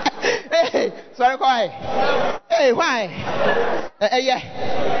 Hey, sorry, call. Hey, why? Yeah.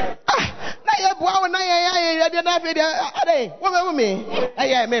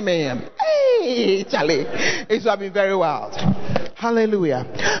 Hey, Charlie. It's been very wild. Hallelujah.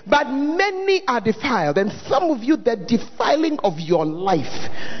 But many are defiled, and some of you, the defiling of your life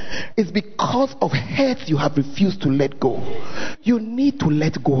is because of hurt you have refused to let go. You need to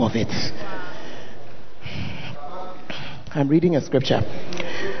let go of it. I'm reading a scripture.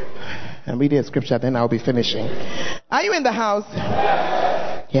 Then I'll be finishing. Are you in the house?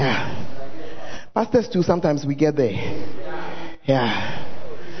 Yeah. Pastors too, sometimes we get there. Yeah.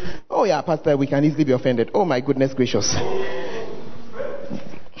 Oh yeah, pastor, we can easily be offended. Oh my goodness gracious.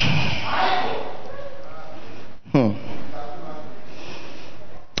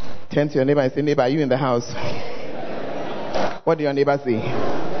 Turn to your neighbor and say, neighbor, are you in the house? What do your neighbor say?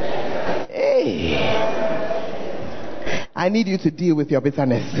 Hey, I need you to deal with your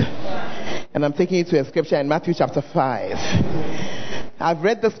bitterness. And I'm taking you to a scripture in Matthew chapter 5. I've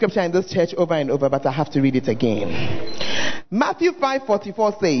read the scripture in this church over and over, but I have to read it again. Matthew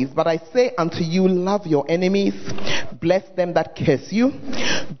 5:44 says, but I say unto you, love your enemies, bless them that curse you,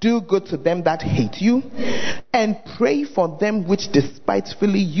 do good to them that hate you, and pray for them which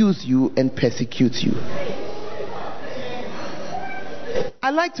despitefully use you and persecute you.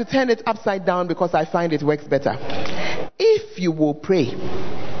 I like to turn it upside down because I find it works better. If you will pray,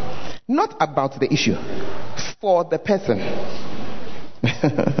 not about the issue, for the person.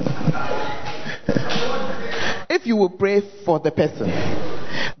 If you will pray for the person,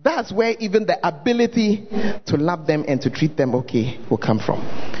 that's where even the ability to love them and to treat them okay will come from.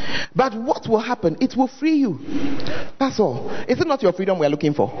 But what will happen? It will free you. That's all. Is it not your freedom we're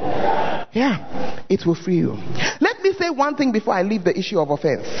looking for? Yeah, it will free you. Let me say one thing before I leave the issue of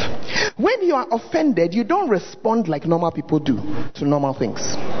offense. When you are offended, you don't respond like normal people do to normal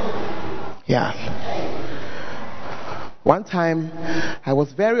things. Yeah. One time, I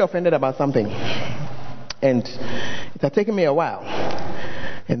was very offended about something. And it had taken me a while.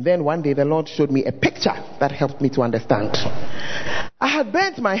 And then one day the Lord showed me a picture that helped me to understand. I had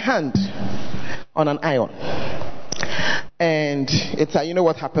burnt my hand on an iron. And it's you know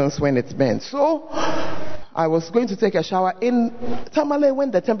what happens when it's burnt. So I was going to take a shower in Tamale when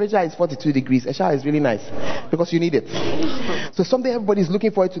the temperature is 42 degrees. A shower is really nice because you need it. So something everybody's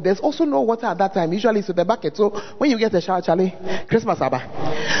looking forward to. There's also no water at that time. Usually it's with the bucket. So when you get a shower, Charlie, Christmas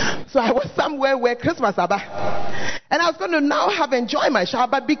Abba. So I was somewhere where Christmas Abba. And I was going to now enjoy my shower.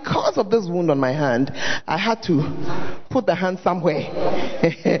 But because of this wound on my hand, I had to put the hand somewhere.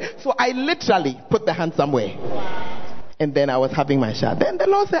 So I literally put the hand somewhere. And then I was having my shower. Then the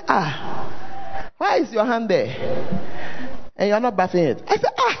Lord said, why is your hand there? And you're not bathing it. I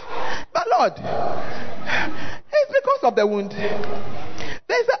said, but Lord, it's because of the wound.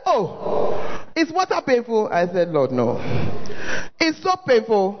 They said, is water painful? I said, Lord, no. It's so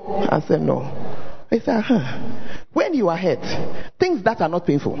painful. I said, no. They said, when you are hurt, things that are not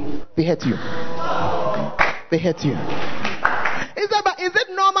painful, they hurt you. They hurt you. Is it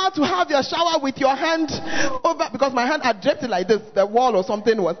normal to have your shower with your hand over? Because my hand, I draped it like this. The wall or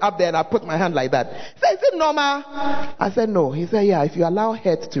something was up there and I put my hand like that. He said, is it normal? I said, no. He said, yeah, if you allow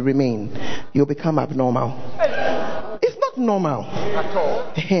hurt to remain, you'll become abnormal. It's not normal. At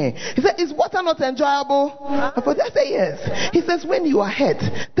all. He said, is water not enjoyable? I said, yes. He says, when you are hurt,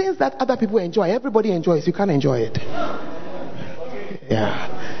 things that other people enjoy, everybody enjoys, you can't enjoy it. Yeah.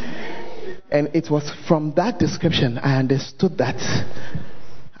 And it was from that description I understood that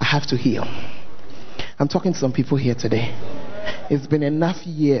I have to heal. I'm talking to some people here today. It's been enough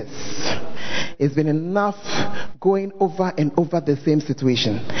years. It's been enough going over and over the same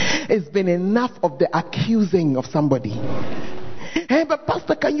situation. It's been enough of the accusing of somebody. Hey, but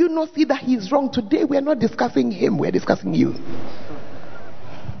Pastor, can you not see that he's wrong? Today we're not discussing him, we're discussing you.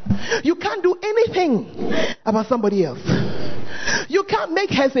 You can't do anything about somebody else. You can't make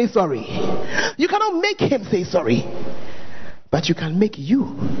her say sorry. You cannot make him say sorry. But you can make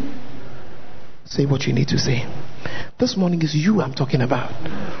you say what you need to say. This morning is you I'm talking about.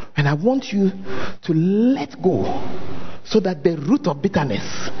 And I want you to let go so that the root of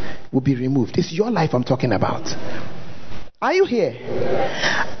bitterness will be removed. It's your life I'm talking about. Are you here?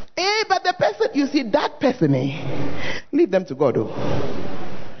 But the person, you see, that person, leave them to God.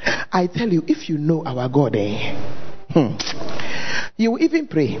 I tell you, if you know our God, you will even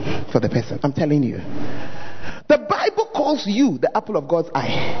pray for the person. I'm telling you. The Bible calls you the apple of God's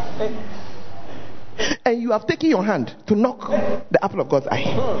eye. And you have taken your hand to knock the apple of God's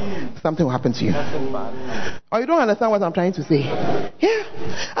eye. Something will happen to you. Or you don't understand what I'm trying to say. Yeah.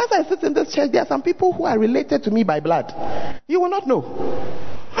 As I sit in this church, there are some people who are related to me by blood. You will not know.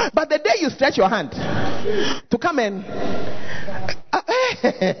 But the day you stretch your hand to come in,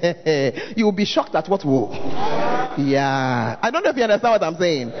 you will be shocked at what will. Yeah. I don't know if you understand what I'm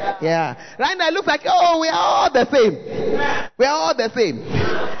saying. Yeah. Right now it looks like, we are all the same. We are all the same.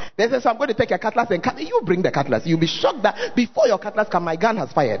 They say, so I'm going to take your cutlass and cut. You bring the cutlass. You'll be shocked that before your cutlass comes, my gun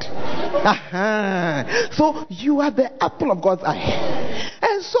has fired. So you are the apple of God's eye.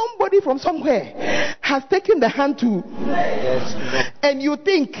 And somebody from somewhere has taken the hand to, and you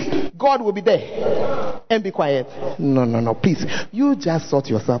think God will be there and be quiet. No, please. You just sort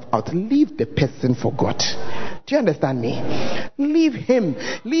yourself out. Leave the person for God. Do you understand me? Leave him,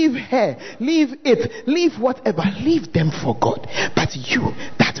 leave her, leave it, leave whatever. Leave them for God. But you,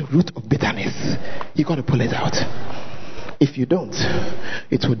 that root of bitterness, you got to pull it out. If you don't,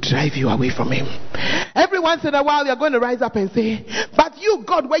 it will drive you away from him. Every once in a while, you're going to rise up and say, but you,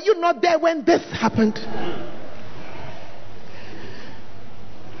 God, were you not there when this happened?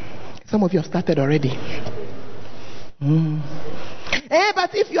 Some of you have started already.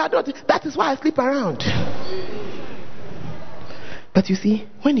 But if you are not, that is why I sleep around. But you see,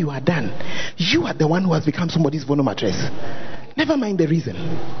 when you are done, you are the one who has become somebody's vulnerable mattress. Never mind the reason.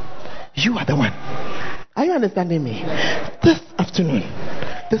 You are the one. Are you understanding me? This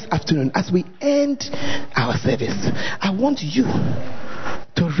afternoon, as we end our service, I want you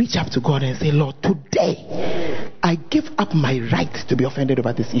to reach up to God and say, Lord, today I give up my right to be offended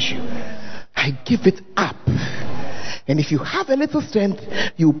over this issue. I give it up. And if you have a little strength,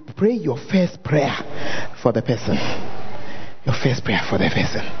 you pray your first prayer for the person. Your first prayer for the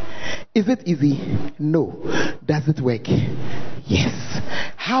person. Is it easy? No. Does it work? Yes.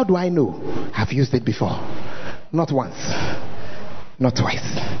 How do I know? I've used it before. Not once. Not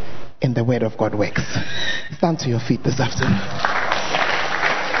twice. And the word of God works. Stand to your feet this afternoon.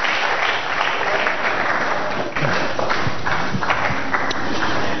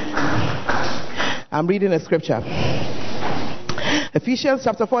 I'm reading a scripture. Ephesians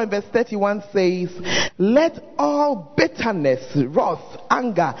chapter 4 and verse 31 says, let all bitterness, wrath,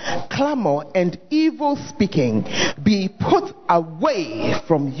 anger, clamor, and evil speaking be put away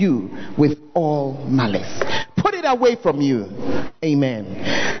from you with all malice. Put it away from you.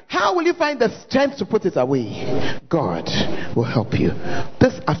 Amen. How will you find the strength to put it away? God will help you.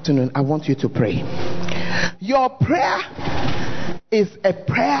 This afternoon, I want you to pray. Your prayer is a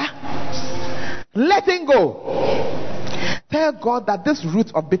prayer letting go. Tell God that this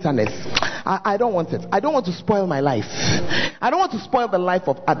root of bitterness, I don't want it. I don't want to spoil my life. I don't want to spoil the life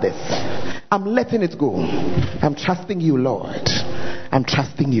of others. I'm letting it go. I'm trusting you, Lord. I'm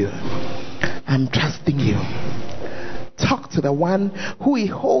trusting you. I'm trusting you. Talk to the one who he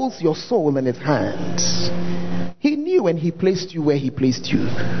holds your soul in his hands. He knew when he placed you where he placed you.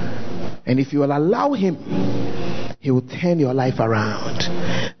 And if you will allow him, he will turn your life around.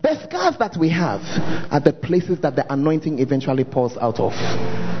 The scars that we have are the places that the anointing eventually pours out of.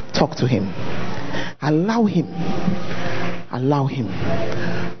 Talk to him. Allow him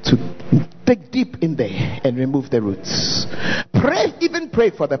to dig deep in there and remove the roots. Pray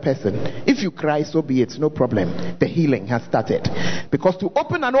for the person. If you cry, so be it, no problem. The healing has started. Because to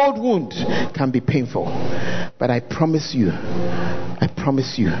open an old wound can be painful. But I promise you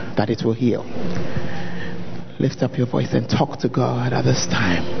that it will heal. Lift up your voice and talk to God at this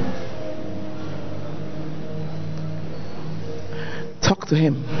time. Talk to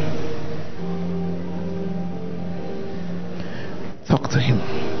him. Talk to him.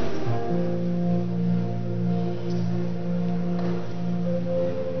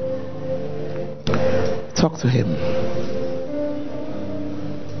 Talk to him.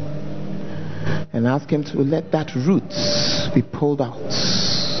 And ask him to let that root be pulled out.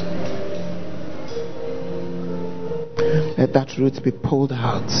 Let that root be pulled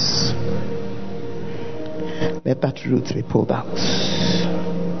out. Let that root be pulled out.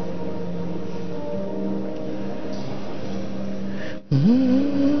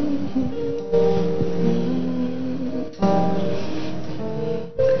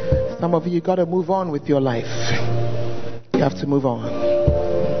 Some of you got to move on with your life. You have to move on.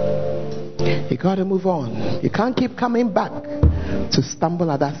 You got to move on. You can't keep coming back to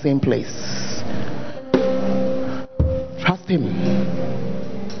stumble at that same place. Trust him.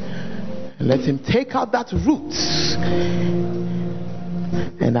 And let him take out that root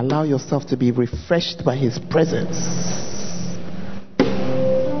and allow yourself to be refreshed by his presence.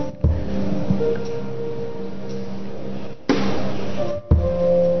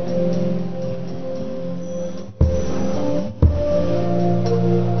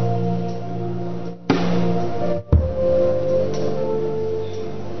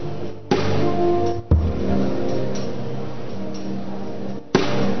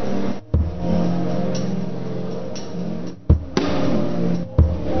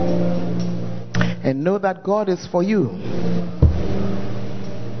 Know that God is for you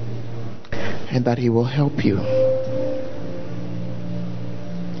and that he will help you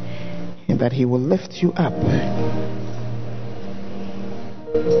and that he will lift you up.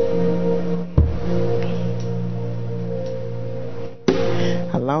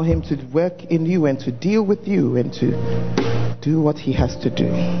 Allow him to work in you and to deal with you and to do what he has to do.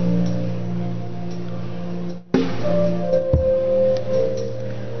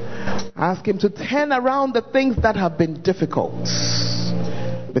 Ask him to turn around the things that have been difficult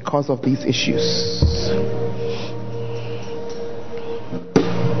because of these issues.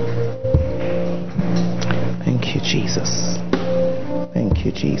 Thank you, Jesus. Thank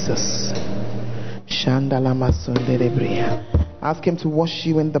you, Jesus. Ask him to wash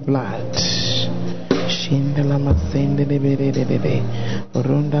you in the blood.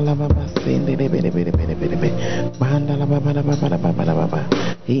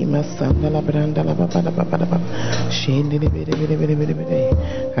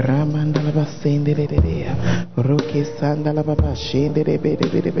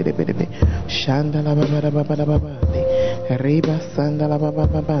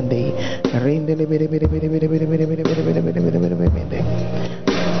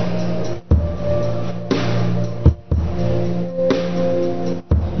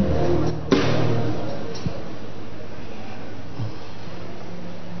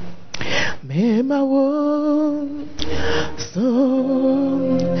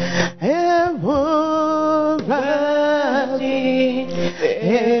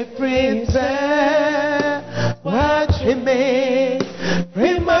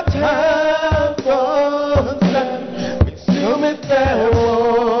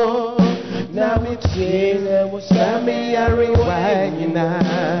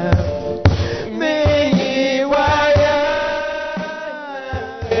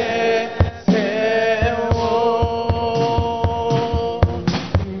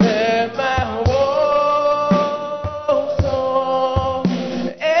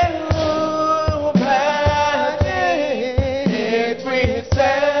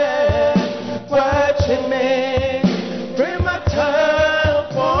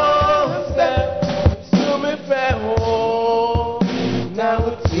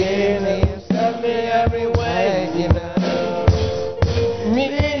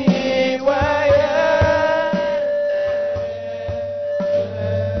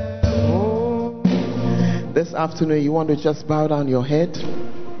 this afternoon, you want to just bow down your head.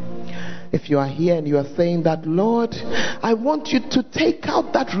 If you are here and you are saying that, Lord, I want you to take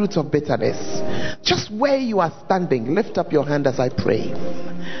out that root of bitterness. Just where you are standing, lift up your hand as I pray.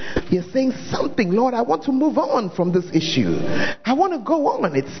 You're saying something, Lord, I want to move on from this issue. I want to go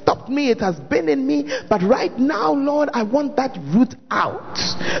on. It stopped me. It has been in me. But right now, Lord, I want that root out.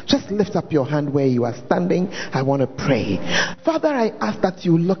 Just lift up your hand where you are standing. I want to pray. Father, I ask that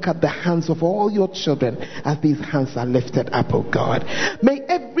you look at the hands of all your children as these hands are lifted up, oh God. May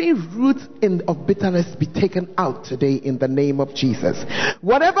every root of bitterness be taken out today in the name of Jesus.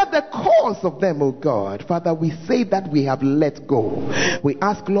 Whatever the cause of them, oh God, Father, we say that we have let go. We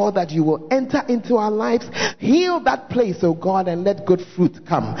ask, Lord, that you will enter into our lives, heal that place, oh God, and let good fruit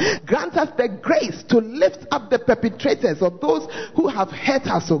come. Grant us the grace to lift up the perpetrators or those who have hurt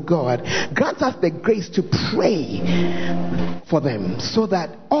us, oh God. Grant us the grace to pray for them so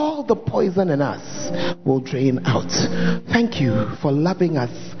that all the poison in us will drain out. Thank you for loving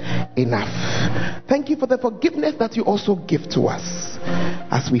us enough. Thank you for the forgiveness that you also give to us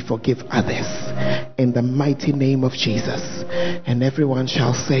as we forgive others, in the mighty name of Jesus. And everyone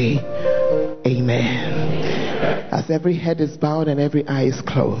shall say amen. As every head is bowed and every eye is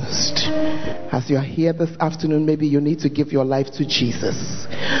closed, as you are here this afternoon, maybe you need to give your life to Jesus.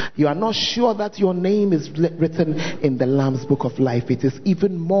 You are not sure that your name is written in the Lamb's Book of Life. It is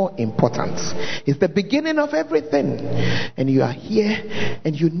even more important. It's the beginning of everything. And you are here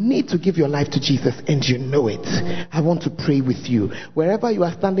and you need to give your life to Jesus, and you know it. I want to pray with you. Wherever you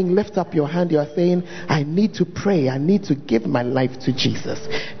are standing, lift up your hand. You are saying, I need to pray. I need to give my life to Jesus.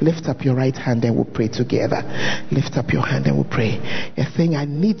 Lift up your right hand and we'll pray together. Lift up your hand and we'll pray. You're saying, I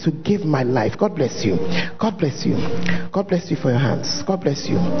need to give my life. God bless you. God bless you. God bless you for your hands. God bless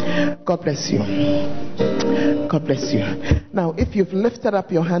you. God bless you. God bless you. Now, if you've lifted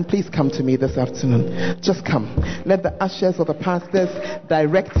up your hand, please come to me this afternoon. Just come. Let the ushers or the pastors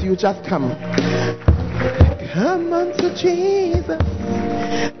direct you. Just come. Come unto Jesus.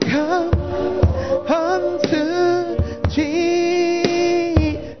 Come unto Jesus.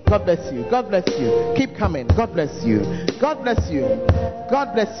 God bless you. God bless you. Keep coming. God bless you. God bless you.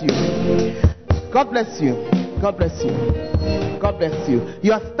 God bless you. God bless you. God bless you. God bless you.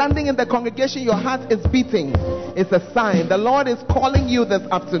 You are standing in the congregation, your heart is beating. It's a sign. The Lord is calling you this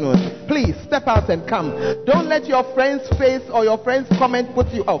afternoon. Please step out and come. Don't let your friend's face or your friend's comment put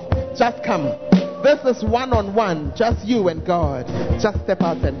you off. Just come. This is one-on-one. Just you and God. Just step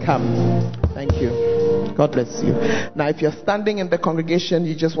out and come. Thank you. God bless you. Now, if you're standing in the congregation,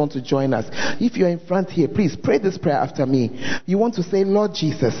 you just want to join us. If you're in front here, please pray this prayer after me. You want to say, Lord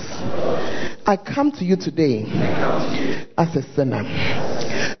Jesus, I come to you today as a sinner.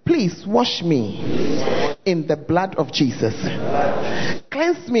 Please wash me in the blood of Jesus.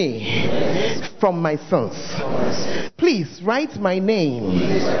 Cleanse me from my sins. Please write my name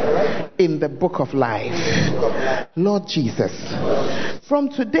in the book of life. Lord Jesus, from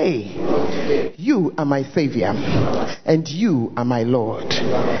today, you are my Savior and you are my Lord.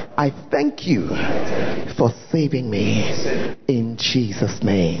 I thank you for saving me in Jesus'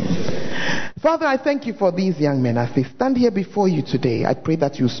 name. Father, I thank you for these young men as they stand here before you today. I pray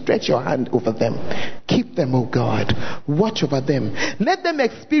that you stretch your hand over them. Keep them, oh God. Watch over them. Let them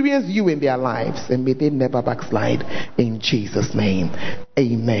experience you in their lives, and may they never backslide. In Jesus' name,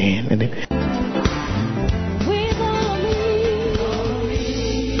 amen.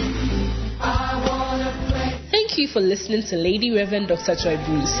 Thank you for listening to Lady Reverend Dr. Joy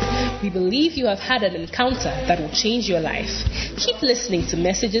Bruce. We believe you have had an encounter that will change your life. Keep listening to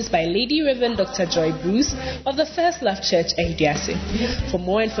messages by Lady Reverend Dr. Joy Bruce of the Firstlove Church, Ayeduase. For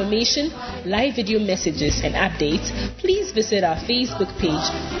more information, live video messages and updates, please visit our Facebook page,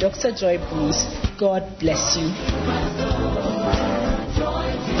 Dr. Joy Bruce. God bless you.